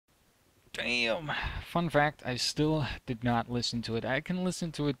Damn. Fun fact, I still did not listen to it. I can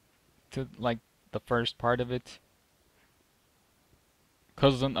listen to it to like the first part of it.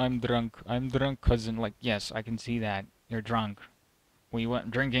 Cousin, I'm drunk. I'm drunk, cousin. Like, yes, I can see that. You're drunk. We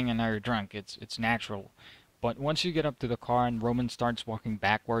went drinking and now you're drunk. It's natural. But once you get up to the car and Roman starts walking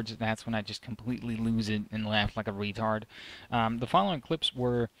backwards, that's when I just completely lose it and laugh like a retard. The following clips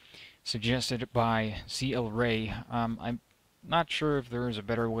were suggested by CL Ray. I'm not sure if there is a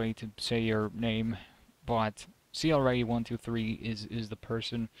better way to say your name, but CL Ray 123 is the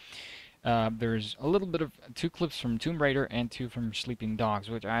person. There's a little bit of two clips from Tomb Raider and two from Sleeping Dogs,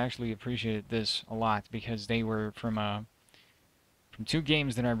 which I actually appreciated this a lot because they were from two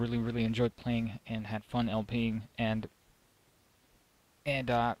games that I really enjoyed playing and had fun LPing, and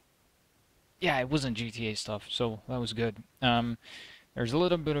yeah, it wasn't GTA stuff, so that was good. There's a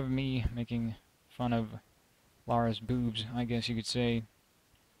little bit of me making fun of Lara's boobs, I guess you could say.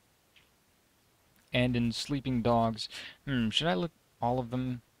 And in Sleeping Dogs, should I let all of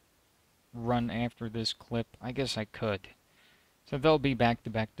them run after this clip? I guess I could. So they'll be back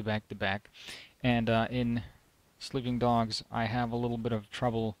to back to back to back. And in Sleeping Dogs, I have a little bit of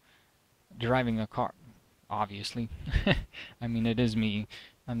trouble driving a car. Obviously. I mean, it is me.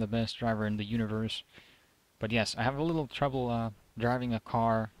 I'm the best driver in the universe. But yes, I have a little trouble driving a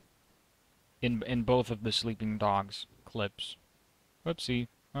car in both of the Sleeping Dogs clips. Whoopsie.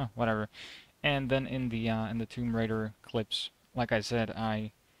 Oh, whatever. And then in the Tomb Raider clips, like I said,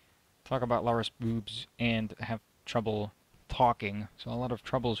 I talk about Lara's boobs and have trouble talking. So a lot of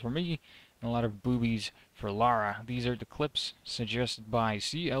troubles for me and a lot of boobies for Lara. These are the clips suggested by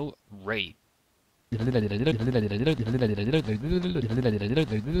CL Ray.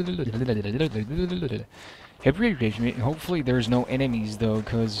 Hopefully there's no enemies though,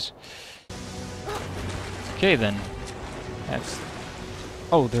 cause okay then. That's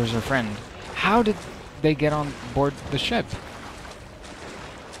oh, there's her friend. How did they get on board the ship?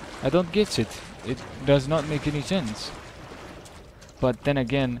 I don't get it. It does not make any sense. But then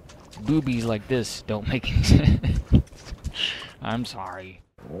again, boobies like this don't make any sense. I'm sorry.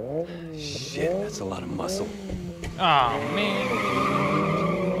 Shit, that's a lot of muscle. Oh man.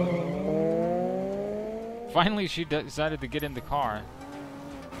 Finally she decided to get in the car.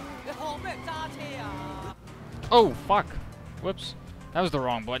 Oh fuck. Whoops. That was the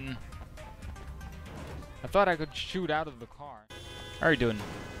wrong button. I thought I could shoot out of the car. How are you doing?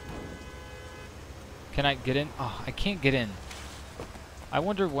 Can I get in? Oh, I can't get in. I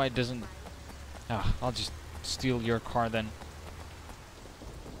wonder why it doesn't... Oh, I'll just steal your car then.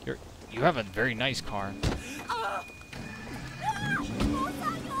 You have a very nice car. Well,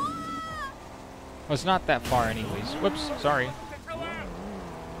 it's not that far anyways. Whoops, sorry.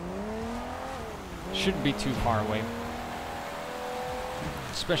 Shouldn't be too far away.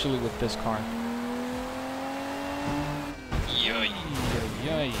 Especially with this car. Yay,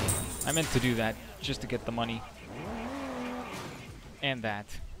 yay. I meant to do that just to get the money. And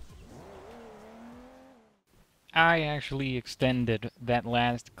that. I actually extended that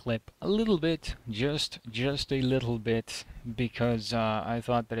last clip a little bit, just a little bit, because I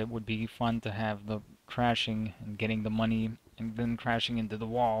thought that it would be fun to have the crashing and getting the money and then crashing into the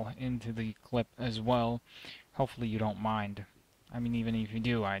wall into the clip as well. Hopefully you don't mind. I mean, even if you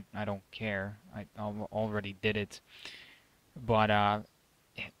do, I don't care. I already did it. But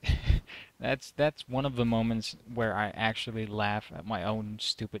that's one of the moments where I actually laugh at my own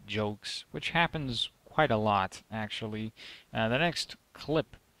stupid jokes, which happens quite a lot, actually. The next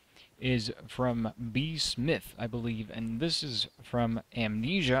clip is from B. Smith, I believe, and this is from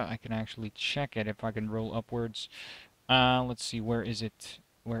Amnesia. I can actually check it if I can roll upwards. Let's see, where is it?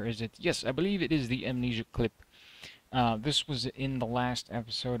 Where is it? Yes, I believe it is the Amnesia clip. This was in the last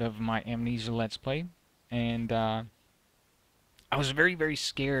episode of my Amnesia Let's Play, and I was very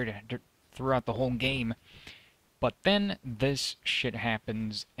scared throughout the whole game. But then this shit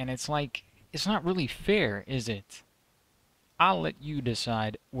happens, and it's like, it's not really fair, is it? I'll let you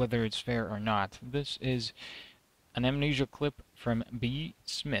decide whether it's fair or not. This is an Amnesia clip from B.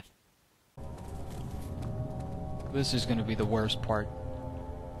 Smith. This is gonna be the worst part.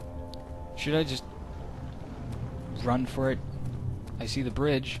 Should I just run for it? I see the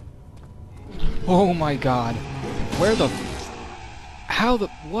bridge. Oh my god. Where the... How the...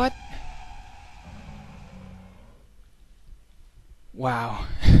 What? Wow.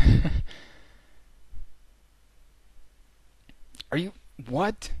 Are you...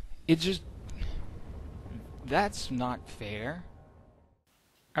 What? It just... That's not fair.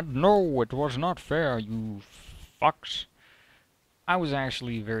 And no, it was not fair, you fucks. I was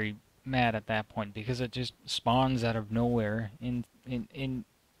actually very mad at that point because it just spawns out of nowhere in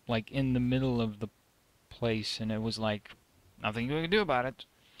like in the middle of the place, and it was like nothing you can do about it.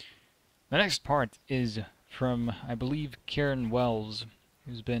 The next part is from, I believe, Karen Wells,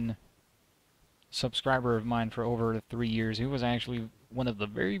 who's been a subscriber of mine for over 3 years. He was actually one of the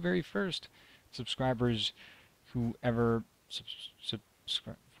very, very first subscribers who ever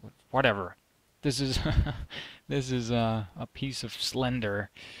subscribe. Whatever. This is this is a piece of Slender,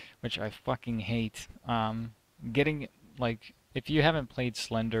 which I fucking hate. Getting like if you haven't played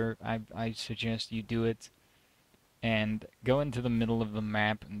Slender, I suggest you do it and go into the middle of the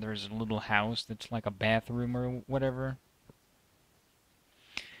map, and there's a little house that's like a bathroom or whatever.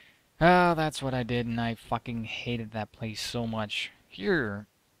 Oh, that's what I did, and I fucking hated that place so much. Here,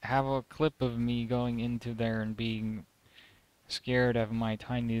 have a clip of me going into there and being scared of my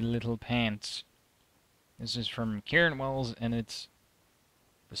tiny little pants. This is from Karen Wells, and it's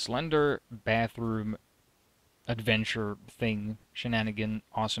the Slender bathroom adventure thing, shenanigan,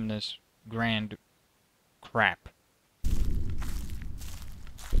 awesomeness, grand crap.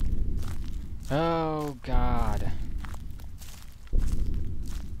 Oh god.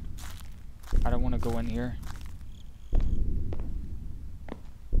 I don't want to go in here.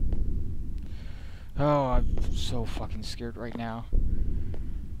 Oh, I'm so fucking scared right now.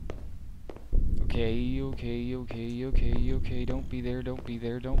 Okay, okay, okay, okay, okay. Don't be there, don't be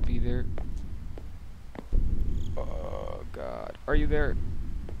there, don't be there. Oh god. Are you there?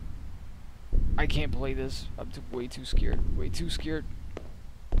 I can't play this. I'm way too scared. Way too scared.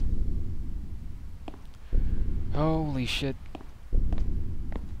 Holy shit.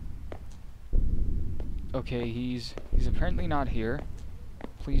 Okay, he's apparently not here.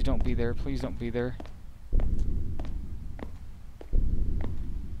 Please don't be there. Please don't be there.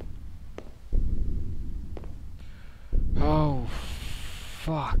 Oh,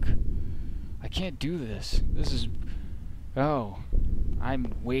 fuck. I can't do this. This is... Oh.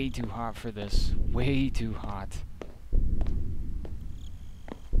 I'm way too hot for this. Way too hot.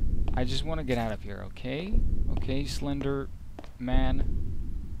 I just want to get out of here, okay? Okay, Slender Man.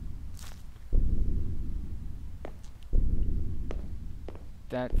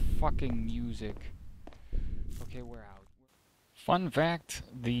 That fucking music. Okay, we're out. Fun fact,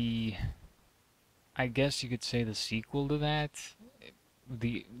 I guess you could say the sequel to that,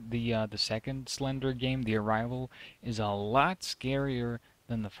 the second Slender game, The Arrival, is a lot scarier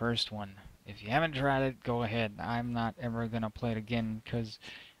than the first one. If you haven't tried it, go ahead. I'm not ever gonna play it again because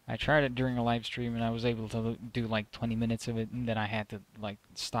I tried it during a live stream and I was able to do like 20 minutes of it, and then I had to like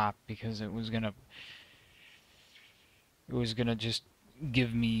stop because it was gonna just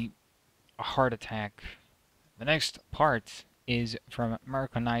give me a heart attack. The next part is from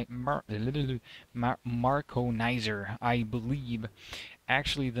Marconizer, I believe.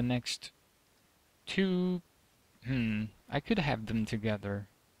 Actually, the next two... I could have them together.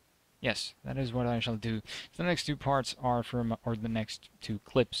 Yes, that is what I shall do. So the next two parts are from, or the next two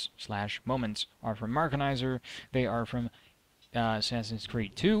clips slash moments are from Marconizer. They are from Assassin's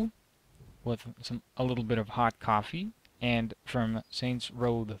Creed 2, with a little bit of hot coffee, and from Saints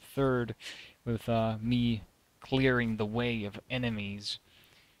Row the Third, with me clearing the way of enemies.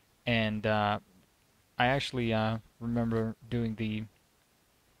 And I actually remember doing the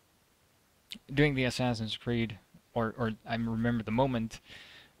Assassin's Creed, or I remember the moment.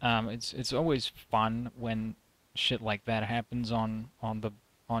 It's always fun when shit like that happens on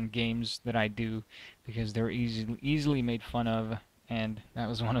games that I do, because they're easily made fun of, and that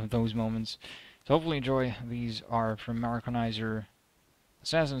was one of those moments. So hopefully enjoy. These are from Marconizer,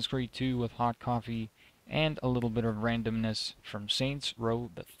 Assassin's Creed 2 with hot coffee, and a little bit of randomness from Saints Row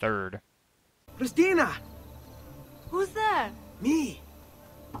the Third. Christina! Who's there? Me!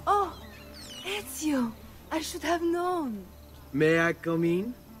 Oh, it's you. I should have known. May I come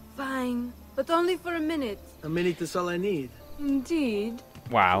in? Fine, but only for a minute. A minute is all I need. Indeed.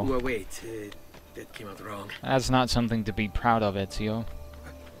 Wow. Well, wait, that came out wrong. That's not something to be proud of, Ezio.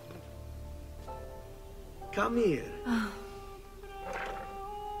 Come here.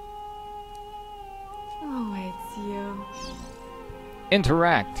 Oh, it's you.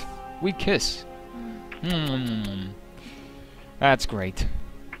 Interact. We kiss. That's great.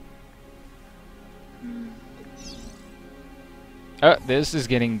 This is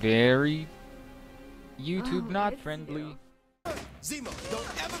getting very YouTube not it's friendly. Zemo,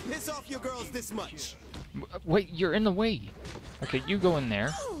 don't ever piss off your girls this much. Wait, you're in the way. Okay, you go in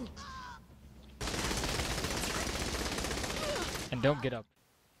there. And don't get up.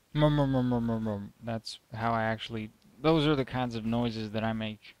 That's how I actually... Those are the kinds of noises that I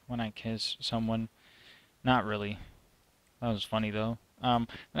make when I kiss someone. Not really. That was funny, though. The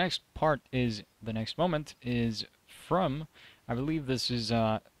next part is... The next moment is from... I believe this is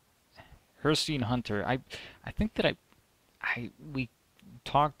Herstein Hunter. I think that we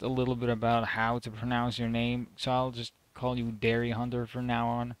talked a little bit about how to pronounce your name, so I'll just call you Dairy Hunter from now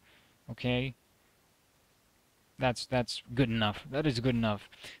on. Okay? That's good enough. That is good enough.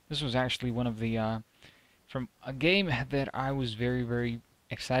 This was actually one of the from a game that I was very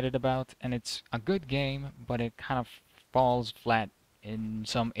excited about, and it's a good game, but it kind of falls flat in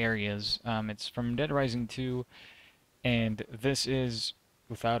some areas. It's from Dead Rising 2, and this is,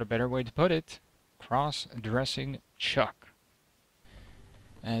 without a better way to put it, cross-dressing Chuck.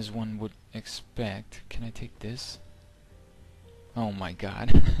 As one would expect. Can I take this? Oh my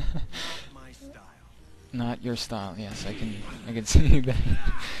god. My style. Not your style. Yes, I can see that.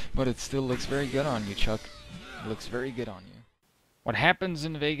 But it still looks very good on you, Chuck. It looks very good on you. What happens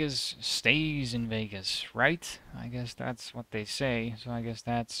in Vegas stays in Vegas, right? I guess that's what they say. So I guess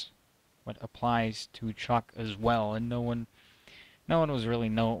that's what applies to Chuck as well. And no one was really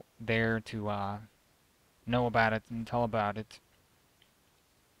there to know about it and tell about it.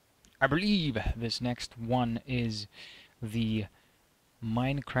 I believe this next one is the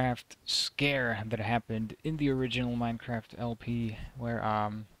Minecraft scare that happened in the original Minecraft LP, where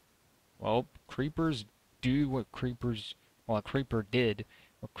well, creepers do what creepers, well, a creeper did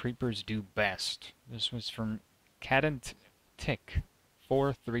what creepers do best. This was from Cadent Tick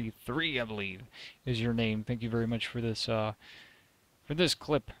 433, I believe, is your name. Thank you very much for this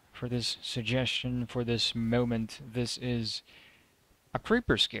clip, for this suggestion, for this moment. This is a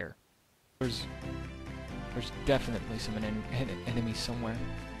creeper scare. There's definitely some enemy somewhere.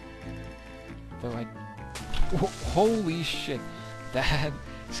 Though holy shit, that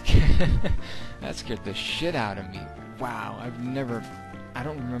scared, that scared the shit out of me. Wow, I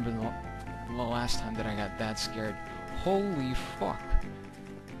don't remember the last time that I got that scared. Holy fuck.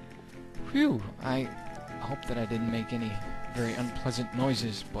 Phew, I hope that I didn't make any very unpleasant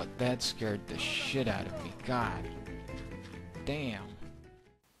noises, but that scared the shit out of me. God damn.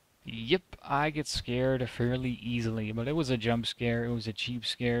 Yep, I get scared fairly easily, but it was a jump scare, it was a cheap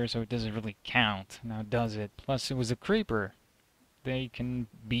scare, so it doesn't really count, now does it? Plus, it was a creeper. They can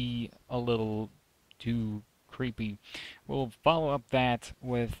be a little too creepy. We'll follow up that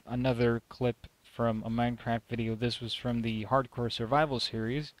with another clip from a Minecraft video. This was from the Hardcore Survival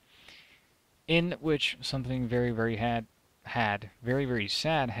series, in which something very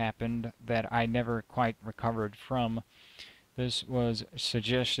sad happened that I never quite recovered from. This was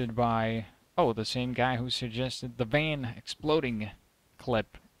suggested by, oh, the same guy who suggested the van exploding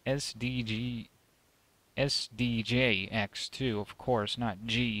clip, SDJX2, of course, not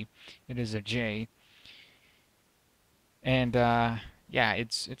G. It is a J. And yeah,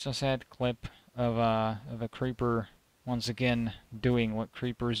 it's a sad clip of a creeper once again doing what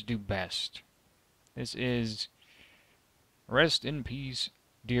creepers do best. This is rest in peace,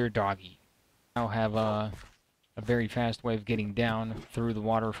 dear doggy. I'll have a very fast way of getting down through the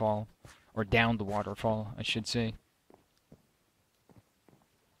waterfall, or down the waterfall, I should say.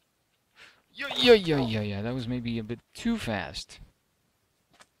 Yeah, that was maybe a bit too fast.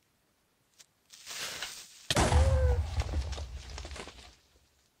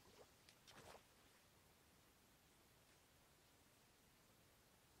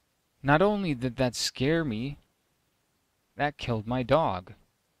 Not only did that scare me, that killed my dog.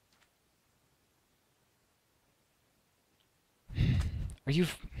 Are you...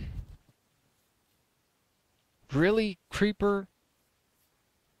 Really, creeper?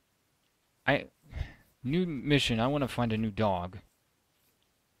 New mission, I want to find a new dog.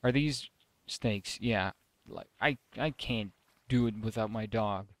 Are these snakes? Yeah. Like, I can't do it without my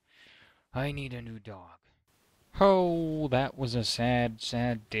dog. I need a new dog. Oh, that was a sad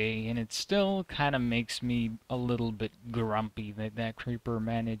day, and it still kind of makes me a little bit grumpy that that creeper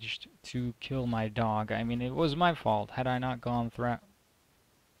managed to kill my dog. I mean, it was my fault. Had I not gone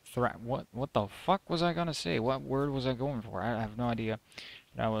what the fuck was I gonna say? What word was I going for? I have no idea.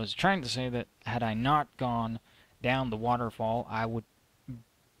 But I was trying to say that had I not gone down the waterfall, I would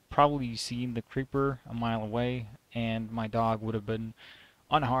probably seen the creeper a mile away, and my dog would have been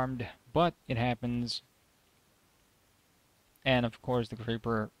unharmed. But it happens. And of course the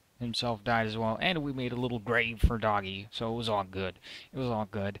creeper himself died as well, and we made a little grave for Doggy, so it was all good. It was all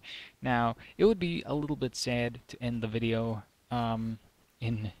good. Now, it would be a little bit sad to end the video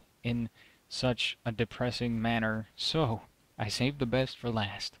in such a depressing manner, so I saved the best for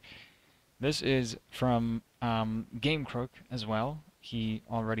last. This is from Game Crook as well. He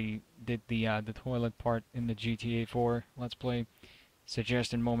already did the toilet part in the GTA 4 Let's Play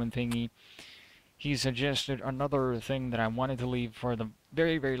suggested moment thingy. He suggested another thing that I wanted to leave for the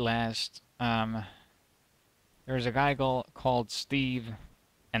very last. There's a guy called Steve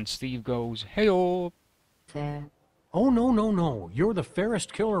And Steve goes, "Hey-oh!" Fair. Oh, no, no, no. You're the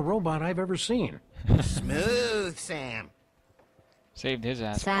fairest killer robot I've ever seen. Smooth, Sam. Saved his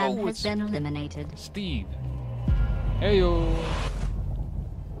ass. Sam Oh, has it's been eliminated. Steve. Hey-oh!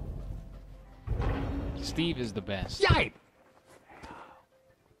 Steve is the best. Yipe!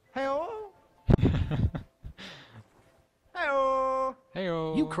 Hey-oh. Hey-oh.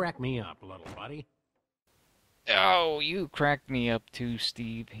 Hey-oh! You crack me up, little buddy. Oh, you cracked me up too,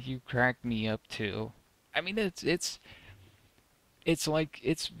 Steve. You cracked me up too. I mean, it's like,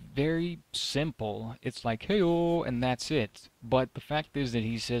 it's very simple. It's like, hey-oh, and that's it. But the fact is that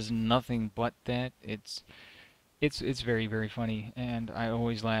he says nothing but that. It's very, very funny, and I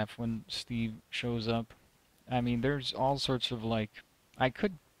always laugh when Steve shows up. I mean, there's all sorts of, like,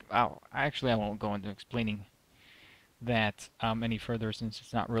 oh, actually I won't go into explaining that any further, since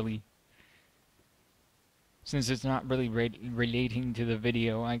it's not really relating to the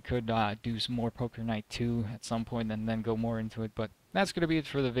video. I could do some more Poker Night 2 at some point and then go more into it, but that's going to be it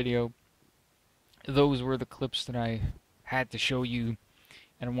for the video. Those were the clips that I had to show you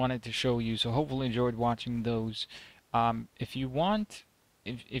and wanted to show you, so hopefully you enjoyed watching those. If you want,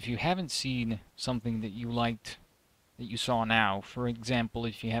 if you haven't seen something that you liked, that you saw now, for example,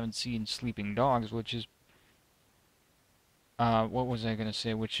 if you haven't seen Sleeping Dogs, which is, what was I going to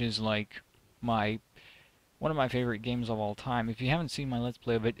say, which is like one of my favorite games of all time. If you haven't seen my Let's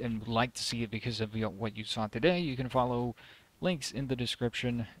Play of it and would like to see it because of what you saw today, you can follow links in the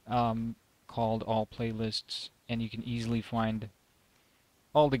description called All Playlists, and you can easily find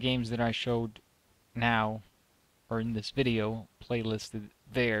all the games that I showed now, or in this video, playlisted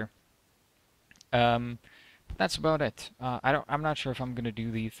there. That's about it. I'm not sure if I'm gonna do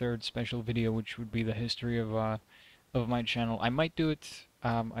the third special video, which would be the history of my channel. I might do it.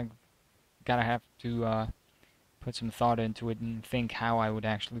 I gotta have to put some thought into it and think how I would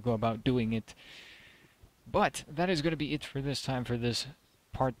actually go about doing it. But that is going to be it for this time, for this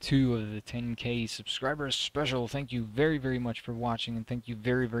part 2 of the 10K subscribers special. Thank you very, very much for watching, and thank you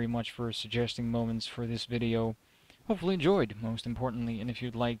very, very much for suggesting moments for this video. Hopefully enjoyed, most importantly, and if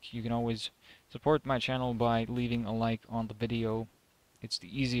you'd like, you can always support my channel by leaving a like on the video. It's the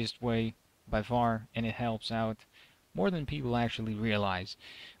easiest way by far, and it helps out more than people actually realize.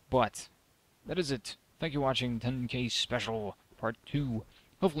 But that is it. Thank you for watching 10K Special Part 2.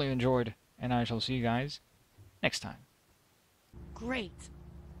 Hopefully you enjoyed, and I shall see you guys next time. Great.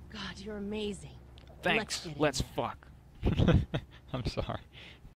 God, you're amazing. Thanks. Let's get in Let's there. fuck. I'm sorry.